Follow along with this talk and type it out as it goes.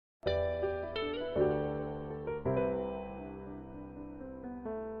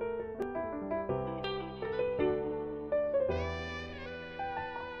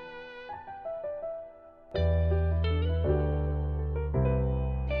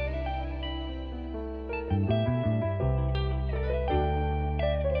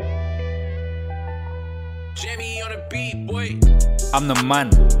Jamie on a beat, boy. I'm the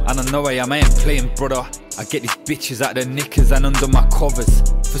man, and I know I am, I ain't playing, brother. I get these bitches out their knickers and under my covers.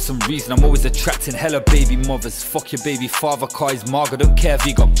 For some reason I'm always attracting hella baby mothers. Fuck your baby father, car his Marg, I don't care if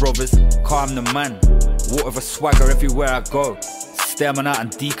he got brothers. Car I'm the man, water with a swagger everywhere I go. Stay man out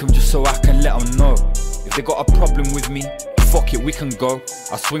and deacon just so I can let them know. If they got a problem with me, fuck it, we can go.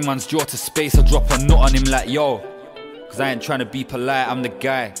 I swing man's jaw to space, I drop a nut on him like yo. Cause I ain't trying to be polite, I'm the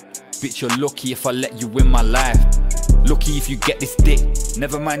guy. Bitch, you're lucky if I let you win my life. Lucky if you get this dick,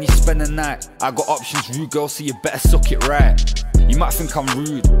 never mind you spend the night. I got options, rude girl, so you better suck it right. You might think I'm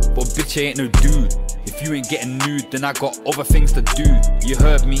rude, but bitch I ain't no dude. If you ain't getting nude, then I got other things to do. You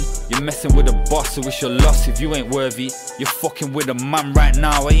heard me, you're messing with a boss, so it's your loss if you ain't worthy. You're fucking with a man right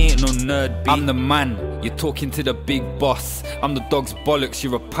now, I ain't no nerd, B. I'm the man, you're talking to the big boss. I'm the dog's bollocks,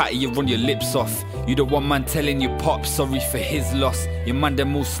 you're a patty, you run your lips off. You the one man telling your pop sorry for his loss. Your man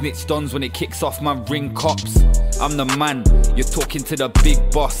them all snitch dons when it kicks off, man ring cops. I'm the man, you're talking to the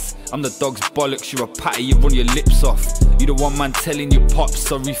big boss. I'm the dog's bollocks, you're a patty, you run your lips off. You the one man telling your pop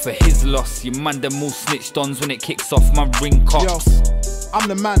sorry for his loss. Your man them all snitch dons when it kicks off, man ring cops. Yo, I'm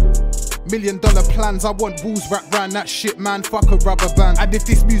the man. $1 million plans, I want balls wrapped round that shit, man, fuck a rubber band. And if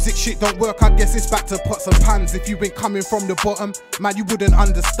this music shit don't work, I guess it's back to pots and pans. If you ain't coming from the bottom, man, you wouldn't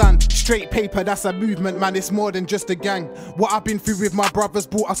understand. Straight paper, that's a movement, man, it's more than just a gang. What I've been through with my brothers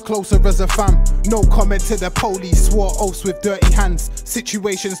brought us closer as a fam. No comment to the police, swore oaths with dirty hands.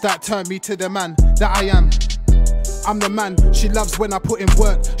 Situations that turn me to the man that I am. I'm the man, she loves when I put in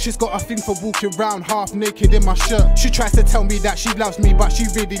work. She's got a thing for walking around half naked in my shirt. She tries to tell me that she loves me, but she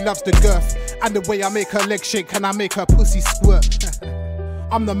really loves the girth. And the way I make her legs shake, and I make her pussy squirt.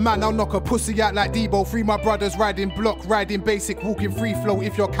 I'm the man, I'll knock a pussy out like Debo. Free my brothers riding block, riding basic, walking free flow.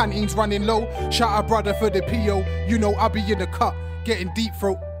 If your canteen's running low, shout a brother for the PO. You know I'll be in the cut, getting deep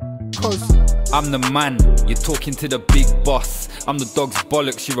throat. Cause I'm the man, you're talking to the big boss. I'm the dog's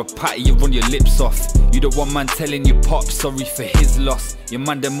bollocks, you're a patty, you run your lips off. You the one man telling your pop sorry for his loss. Your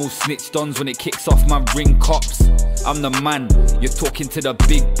man them all snitch dons when it kicks off, man ring cops. I'm the man, you're talking to the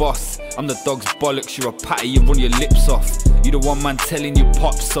big boss. I'm the dog's bollocks, you're a patty, you run your lips off. You the one man telling your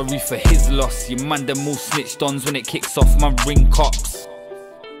pop sorry for his loss. Your man them all snitch dons when it kicks off, man ring cops.